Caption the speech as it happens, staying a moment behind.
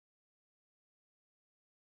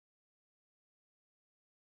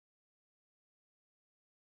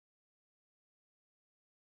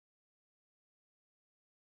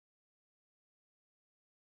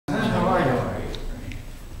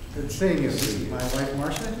seeing you. My wife,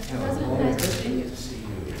 Marcia. Hello. Nice to see you.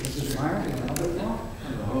 Mrs. Meyer, you know them all?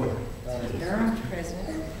 Hello. Karen.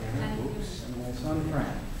 President. And my son, Frank.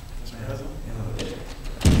 Hello.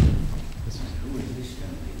 This is who is this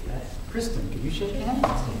going to be? Kristen, can you shake hands? How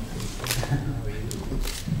are you?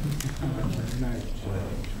 Very nice.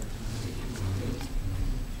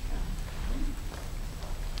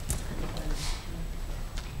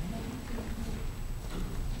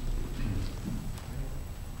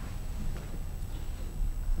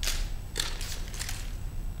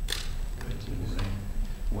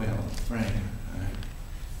 Well, Frank,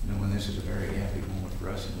 knowing this is a very happy moment for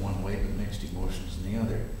us in one way, but mixed emotions in the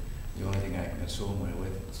other. The only thing I can console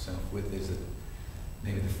myself with is that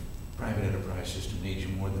maybe the private enterprise system needs you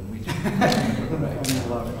more than we do. Right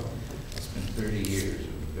now. It's been 30 years of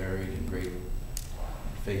varied and great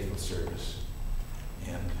faithful service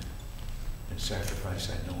and sacrifice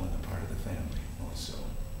I know on the part of the family also.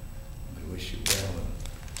 We wish you well.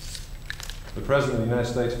 The President of the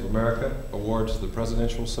United States of America awards the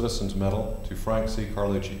Presidential Citizens Medal to Frank C.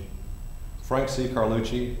 Carlucci. Frank C.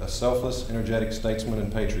 Carlucci, a selfless, energetic statesman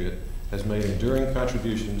and patriot, has made enduring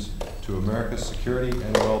contributions to America's security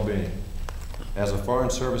and well-being. As a Foreign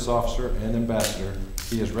Service officer and ambassador,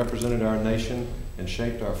 he has represented our nation and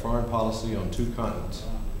shaped our foreign policy on 2 continents.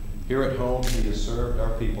 Here at home, he has served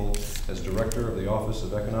our people as Director of the Office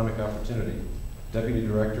of Economic Opportunity, Deputy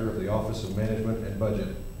Director of the Office of Management and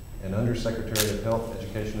Budget, and Undersecretary of Health,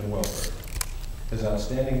 Education, and Welfare. His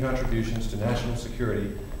outstanding contributions to national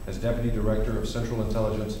security as Deputy Director of Central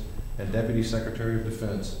Intelligence and Deputy Secretary of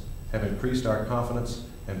Defense have increased our confidence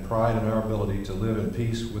and pride in our ability to live in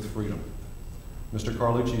peace with freedom. Mr.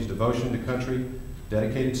 Carlucci's devotion to country,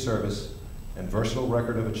 dedicated service, and versatile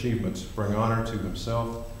record of achievements bring honor to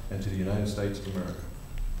himself and to the United States of America.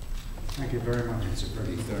 Thank you very much. It's a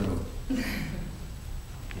pretty thorough. Here's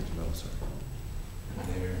the medal, sir.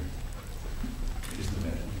 There is the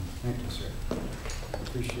medal. Thank you, sir.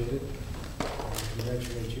 Appreciate it.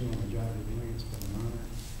 Congratulate you on the job you're doing. It's been an honor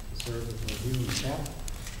to serve with you and Cap. I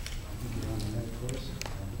think you're on the right course.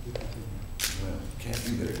 Well, Kat,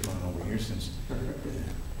 you better come on over here since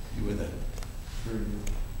you were the.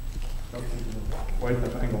 Wide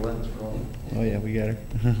enough angle lens for all. Oh yeah, we got her.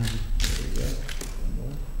 There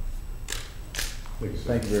we go.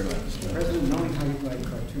 Thank you very much. President, knowing how you like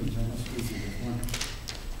cartoons, I must leave you with one.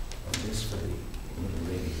 Oh, this for the little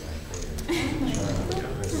lady right there. Charlotte, the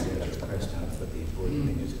presidential press conference, but the important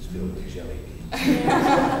thing is it's filled with jelly beans.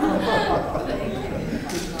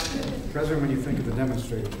 President, when you think of the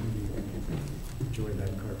demonstrators, maybe you enjoyed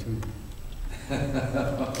that cartoon.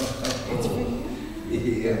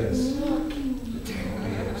 Yes. Oh,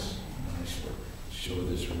 yes. I shall show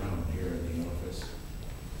this around here in the office.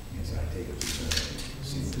 Yes, I take it to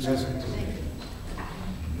see the president.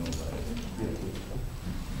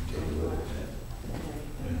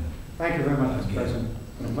 Thank you very much, Mr. President.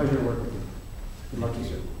 It's been a pleasure to work with you. Good luck to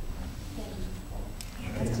you.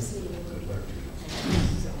 Nice to see you. Good luck to you.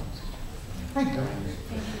 Thank you.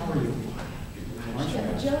 How are you?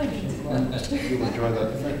 Jelly beans. You enjoy that?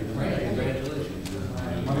 Thank you. Congratulations.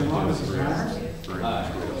 Mother-in-law, Mrs. Manners?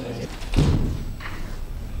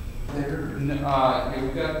 Yeah, we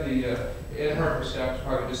got the Ed Harper staff is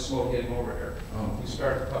probably just slow getting over here. Oh. We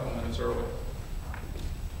started a couple minutes early.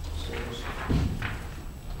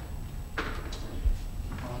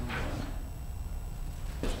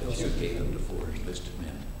 Still gave them to 4 enlisted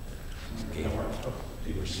men.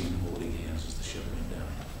 They were seen holding hands as the ship went down.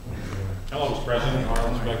 Hello, Mr. President.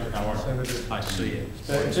 Arnold Inspector, how are you? Nice to see you.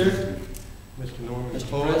 Mr. Norman. Mr.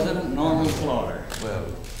 President, Norman Slaughter. Well,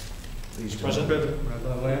 please join.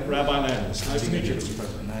 President Rabbi Landis. Nice to meet you, Mr.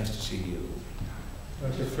 President. Nice to see you.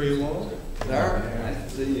 Dr. Freeland. Sir, nice to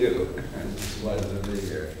see you. It's a pleasure to be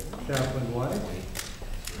here. Chaplain White.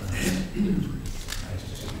 Nice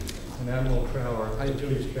to see you. And Admiral Trower. How you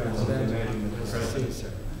doing, Mr. President?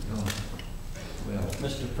 Well,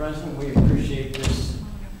 Mr. President, we appreciate this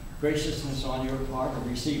graciousness on your part of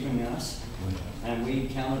receiving us, and we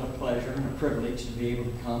count it a pleasure and a privilege to be able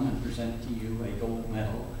to come and present to you a gold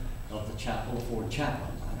medal of the Chapel of Ford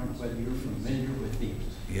Chaplains. I don't know whether you're familiar with these.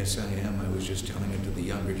 yes, I am. I was just telling it to the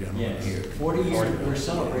younger gentleman Yes, here. 40 years. We're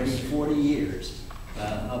celebrating 40 years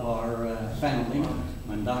of our founding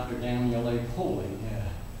when Dr. Daniel A. Poling,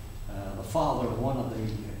 the father of one of the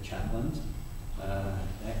chaplains, there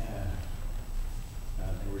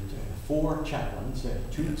were 4 chaplains,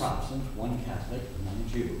 2 Protestants, 1 Catholic, and 1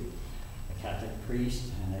 Jew, a Catholic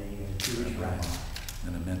priest and a Jewish rabbi.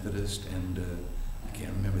 And a Methodist, and I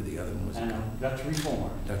can't remember the other one. Was And a Dutch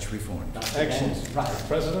Reformed. Dutch Reformed. Excellent. Right.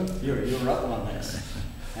 President? You're up on this.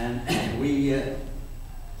 And we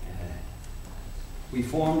We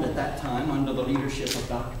formed at that time under the leadership of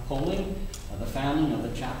Dr. Poling, the founding of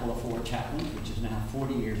the Chapel of Four Chaplains, which is now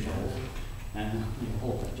 40 years old. And you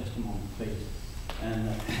hold it just a moment, please. And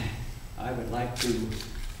I would like to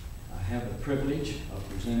have the privilege of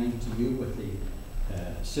presenting to you with the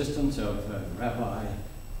assistance of Rabbi,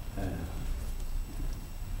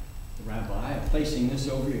 placing this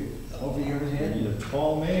over your head. You're a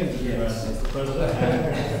tall man, Yes. Mr.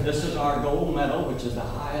 President. This is our gold medal, which is the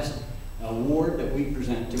highest award that we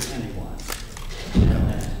present to anyone.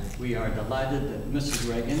 And we are delighted that Mrs.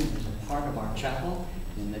 Reagan is a part of our chapel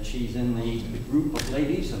and that she's in the group of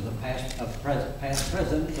ladies of the past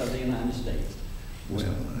presidents of the United States. Well,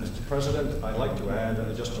 Mr. President, I'd like to add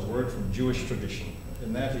just a word from Jewish tradition,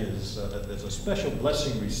 and that is that there's a special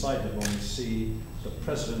blessing recited when we see the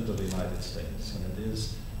President of the United States, and it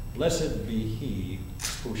is, "Blessed be he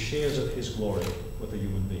who shares of his glory with a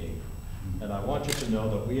human being." And I want you to know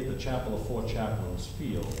that we at the Chapel of Four Chaplains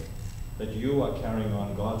feel that you are carrying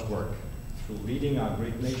on God's work through leading our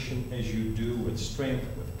great nation as you do, with strength,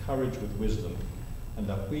 with courage, with wisdom, and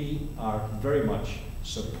that we are very much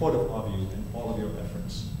supportive of you in all of your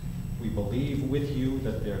efforts. We believe with you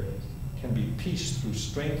that there can be peace through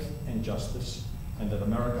strength and justice, and that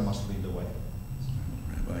America must lead the way.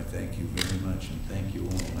 Rabbi, thank you very much, and thank you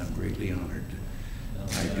all. I'm greatly honored.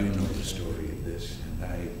 I do know the story of this,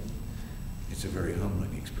 and it's a very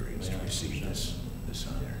humbling experience to receive this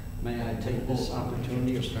honor. May I take this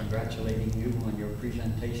opportunity of congratulating you on your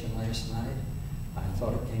presentation last night? I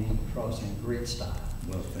thought it came across in great style.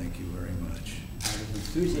 Well, thank you very much. I was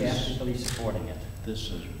enthusiastically supporting it. This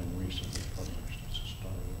has been recently published. It's a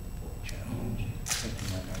story of the Four Chaplains.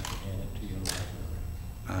 Something I'd like to add it to your library.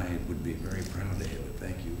 I would be very proud to have it.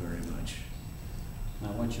 Thank you very much. And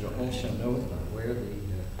I want you to also know that I wear the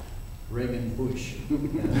Reagan Bush.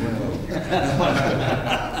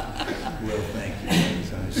 Well, thank you.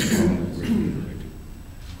 I strongly agree.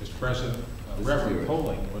 Mr. President, Reverend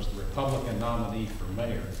Poling was the Republican nominee for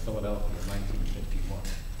mayor of Philadelphia in 1951.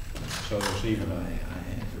 So there's even I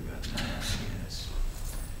had forgotten that, yes.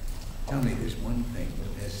 Tell me, there's one thing.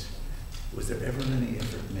 Was there ever any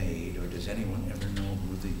effort made, or does anyone ever know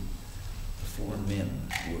who the four men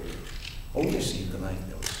were? Oh, you seem to like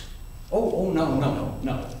those.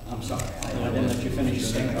 No. I'm sorry. I didn't let you finish your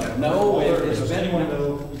thing. No, Does anyone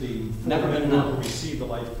know who the Never four been men were known. who received the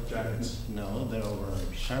life jackets? No, there were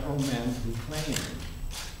several men who claimed,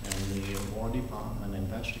 and the War Department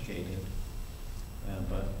investigated,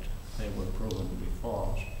 but they were proven to be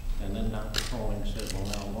false. And then Dr. Poling said, "Well,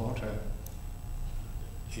 now, Walter,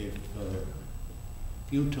 if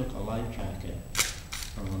you took a life jacket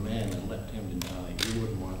from a man and left him to die, you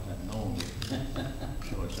wouldn't want that known."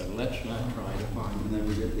 So I said, "Let's not try to find him." Then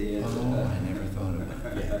we get the answer. Oh, I never thought of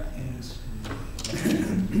that. Yes.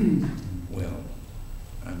 Well,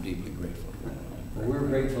 I'm deeply grateful. Well, we're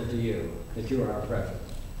grateful to you that you are our president.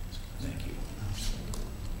 Thank you.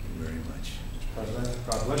 Thank you very much. President,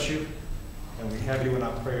 God bless you, and we have you in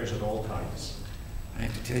our prayers at all times. I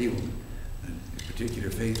have to tell you, in particular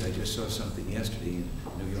faith, I just saw something yesterday in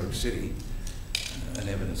New York City, an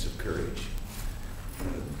evidence of courage.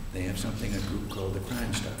 They have something, a group called the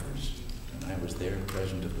Crime Stoppers, and I was there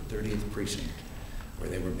present at the 30th precinct where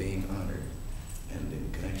they were being honored. And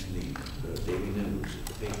in connection, the Daily News,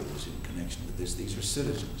 the paper was in connection with this. These are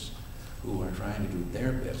citizens who are trying to do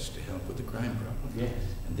their best to help with the crime problem. Yes.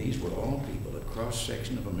 And these were all people, a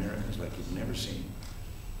cross-section of Americans like you've never seen,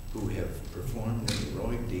 who have performed a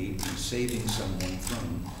heroic deed in saving someone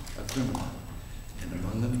from a criminal. And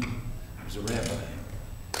among them was a rabbi.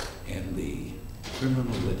 And the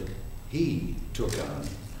criminal that he took on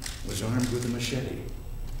was armed with a machete.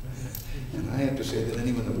 And I have to say that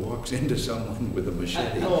anyone that walks into someone with a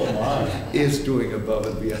machete is doing above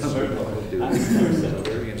and beyond what they're doing. It's a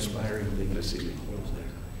very inspiring thing to see.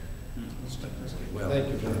 Well, Thank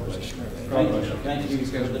you very much. Thank you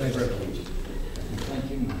for the privilege.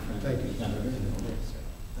 Thank you, my friend. Thank you.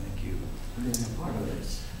 Thank you. For being a part of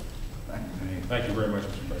this. Thank you very much,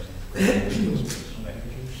 Mr. President.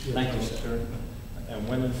 Thank you, sir. And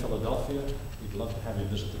when in Philadelphia, we'd love to have you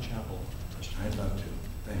visit the chapel. I'd love to.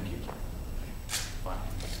 Thank you. Bye.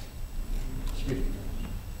 Excuse me.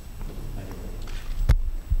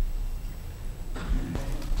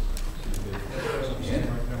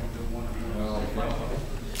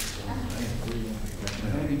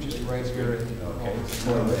 Maybe just right here. Okay.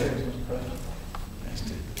 Nice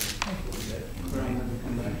to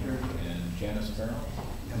And Janice Farrell.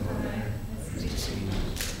 nice to see you.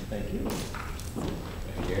 Thank you.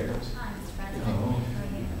 Gary.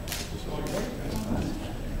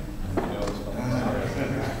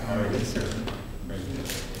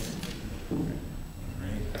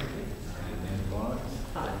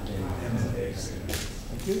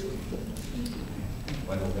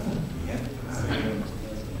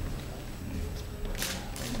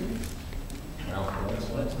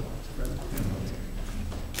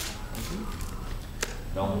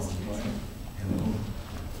 Hello. Hello.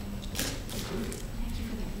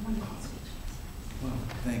 Well,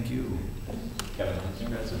 thank you. Kevin,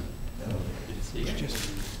 President.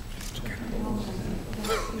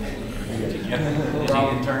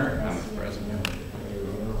 Robin Turner. I'm the president.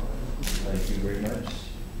 Thank you very much.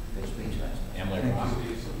 Good speech last night. Emily Ross.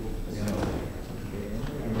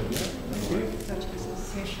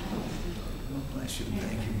 Well, bless you.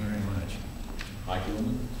 Thank you very much. Mike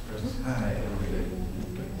Ullman. Hi.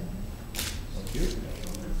 Thank you.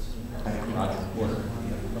 Roger Porter.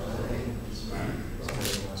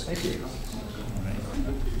 Thank you. All right.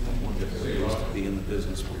 Used to be in the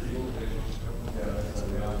business world.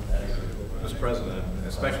 Mr. President, I'm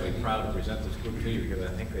especially proud to present this group to you because I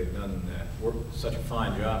think they've done such a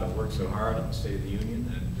fine job and worked so hard in the State of the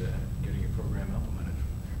Union and getting your program implemented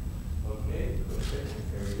from there. Okay,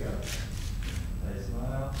 there we go. Nice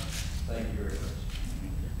smile. Thank you very much.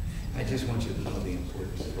 I just want you to know the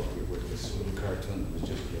importance of your work. This little cartoon that was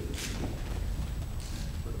just given to me.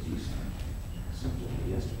 But these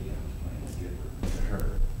yesterday I was playing a giver to her.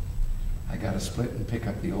 I got to split and pick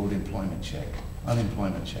up the old unemployment check,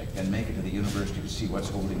 then make it to the university to see what's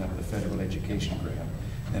holding up the federal education grant,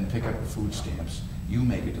 then pick up the food stamps. You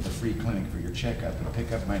make it to the free clinic for your checkup and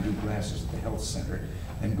pick up my new glasses at the health center,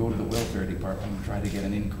 then go to the welfare department and try to get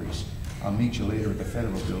an increase. I'll meet you later at the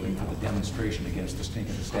federal building for the demonstration against the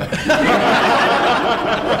stinking establishment.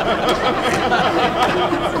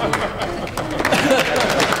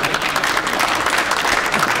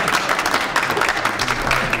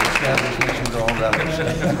 Establishments are all relevant.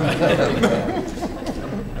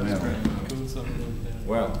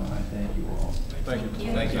 Well, I thank you all. thank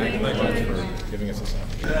you very much for giving us this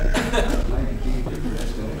opportunity.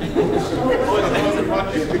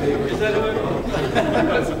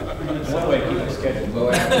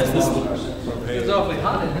 It was awfully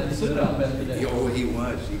hot in that suit outfit today. Oh, he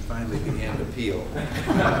was. He finally began to peel. That's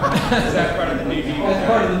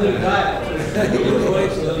part of the new diet.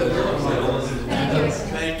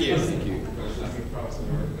 Thank you. Thank you.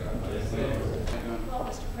 Well,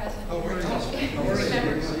 Mr. President. How are you?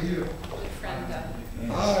 Remember, See you. good friend,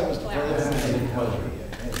 Hi, Mr. Clarence. President. I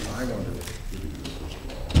wanted to give you this first of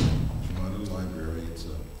all. From my little library, it's a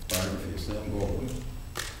biography of Sam Baldwin.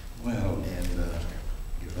 Well, And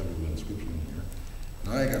you have a little inscription in here.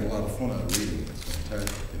 And I got a lot of fun out of reading it. It's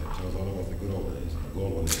fantastic. And it tells all about the good old days. And the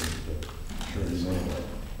gold one is sure is anyway.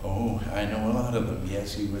 oh, I know a lot of them.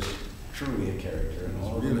 Yes, he was truly a character, and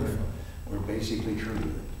all of them Really? were basically true.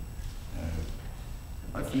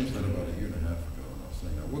 I finished that about a year and a half ago, and I was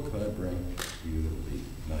saying, now what could I bring to you that would be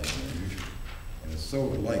nice and unusual? And it's so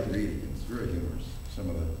light reading, and it's very humorous, some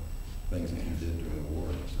of the things that he did during the war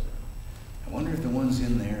and stuff. I wonder if the ones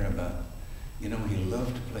in there about, you know, he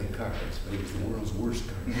loved to play cards, but he was the world's worst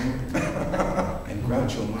card player. And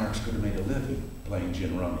Groucho Marx could have made a living playing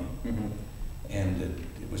gin rummy. And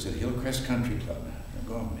it was at Hillcrest Country Club, a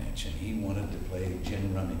golf match, and he wanted to play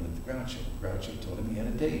gin rummy with Groucho. Groucho told him he had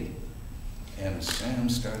a date. And Sam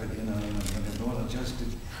started in on him and the ball adjusted.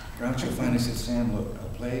 Groucho finally said, Sam, look, I'll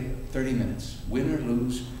play 30 minutes. Win or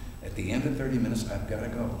lose, at the end of 30 minutes, I've got to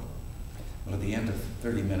go. Well, at the end of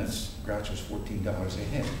 30 minutes, Groucho's $14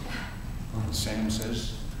 ahead. And Sam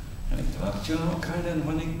says, and he talked, you know, kind of, and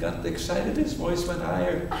when he got excited, his voice went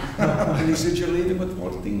higher. And he said, you're leaving with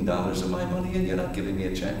 $14 of my money and you're not giving me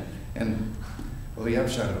a check. And, well, the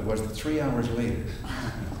upshot of it was that 3 hours later,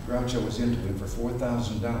 Groucho was into him for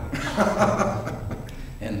 $4,000.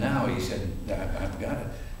 And now he said, I've got it.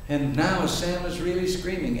 And now Sam was really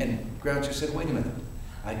screaming. And Groucho said, wait a minute.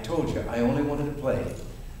 I told you I only wanted to play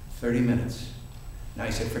 30 minutes. Now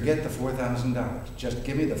he said, forget the $4,000. Just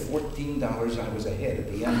give me the $14 I was ahead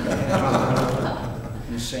at the end of the half hour.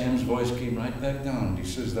 And Sam's voice came right back down. He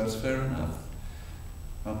says, that's fair enough.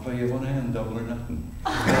 I'll play you one hand, double or nothing.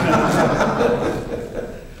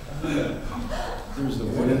 There's the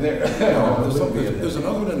one in there. There's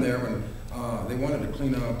another one in there when they wanted to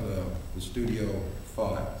clean out the studio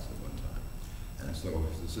files at one time. And so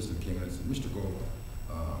his assistant came in and said, Mr. Gold,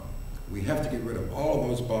 we have to get rid of all of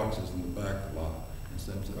those boxes in the back lot. And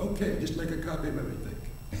Sam said, okay, just make a copy of everything.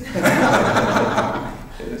 But,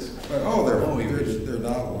 they're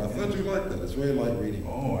novel. I thought you'd like that. It's very light reading.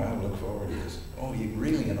 Oh, I look forward to this. Oh, you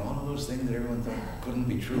really, and all of those things that everyone thought couldn't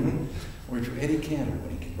be true were true. Eddie Cantor,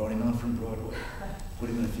 when he brought him out from Broadway, put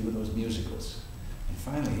him in a few of those musicals. And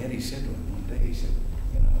finally, Eddie said to him one day, he said,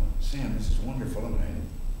 you know, Sam, this is wonderful, and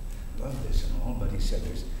I love this and all, but he said,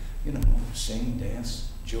 there's, you know, sing, dance,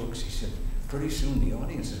 jokes. He said, pretty soon the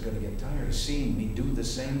audience is going to get tired of seeing me do the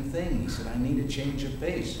same thing. He said, I need a change of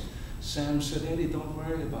pace. Sam said, Eddie, don't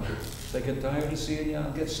worry about it. If they get tired of seeing you,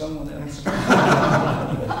 I'll get someone else. I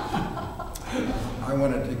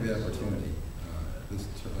want to take the opportunity, this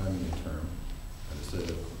time in the term, to say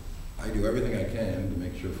that I do everything I can to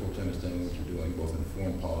make sure folks understand what you're doing, both in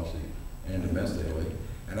foreign policy and domestically.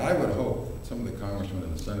 And I would hope that some of the congressmen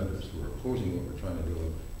and the senators who are opposing what we're trying to do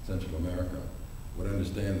in Central America would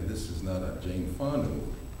understand that this is not a Jane Fonda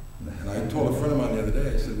movie. And I told a friend of mine the other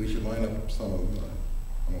day, I said we should line up some of them,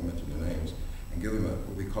 I won't mention their names, and give them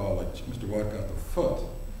what we call, like Mr. Watt got the foot,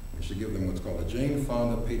 we should give them what's called a Jane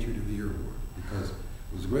Fonda Patriot of the Year Award. Because it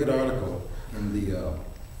was a great article in the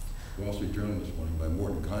Wall Street Journal this morning by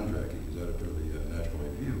Morton Kondracki, who's editor of the National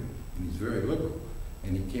Review, and he's very liberal.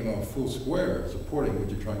 And he came out full square supporting what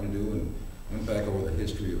you're trying to do, and went back over the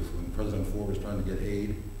history of when President Ford was trying to get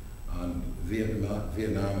aid on Vietnam,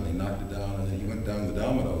 and they knocked it down, and then he went down the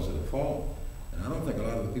dominoes that had fallen. And I don't think a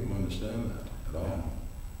lot of the people understand that at all.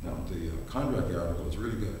 No, the Kondracki article is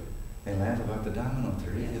really good. They laugh about the domino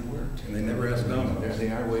theory, it worked. And they never asked dominoes. There they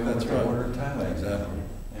are, way over That's the right. border of Thailand. Exactly.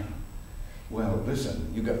 Yeah. Well,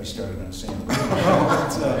 listen, you got me started on San Diego.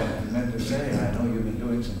 I meant to say, I know you've been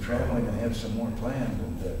doing some traveling and have some more planned,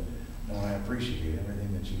 and no, I appreciate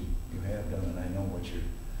everything that you have done, and I know what you're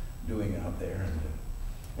doing out there. And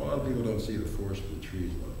Well, a lot of people don't see the forest for the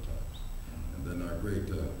trees a lot of times. And then our great,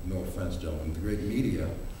 no offense, gentlemen, the great media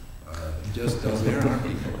just doesn't. There are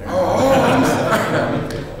people there. I'm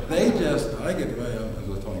sorry. They just, I get very, as I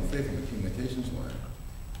was telling Faith in the communications line,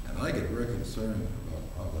 and I get very concerned about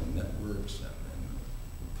how the networks and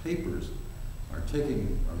the papers are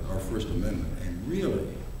taking our First Amendment and really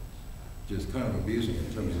just kind of abusing it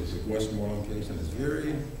in terms of the Westmoreland case, and it's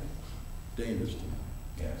very dangerous to me.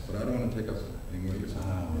 Yes. But I don't want to take up any more of your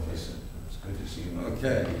time. Well, listen, it's good to see you.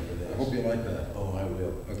 Okay, I hope you like that. Oh, I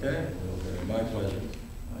will. Okay? I will very My much. pleasure.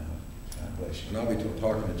 Well, God bless you. And I'll be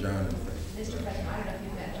talking to John and Faith. Mr. President, I don't know if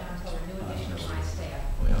you've met John Toller, new addition to my staff.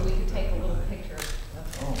 Well. So we could take a little picture of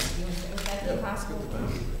Oh. you and, would that be possible?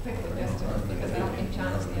 Quickly, just because I don't think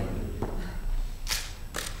John's there.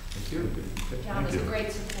 Thank you. John was a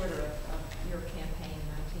great supporter of your campaign in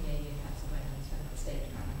 1980 in Pennsylvania. He's been at the State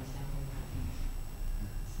Department, he's now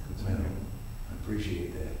here. Well, I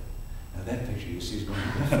appreciate that. Now that picture you see is going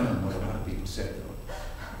to confirm what a lot of people said though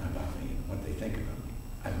about me and what they think about me.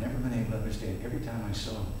 I've never been able to understand. Every time I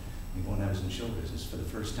saw me when I was in show business for the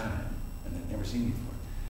first time, and I'd never seen me before,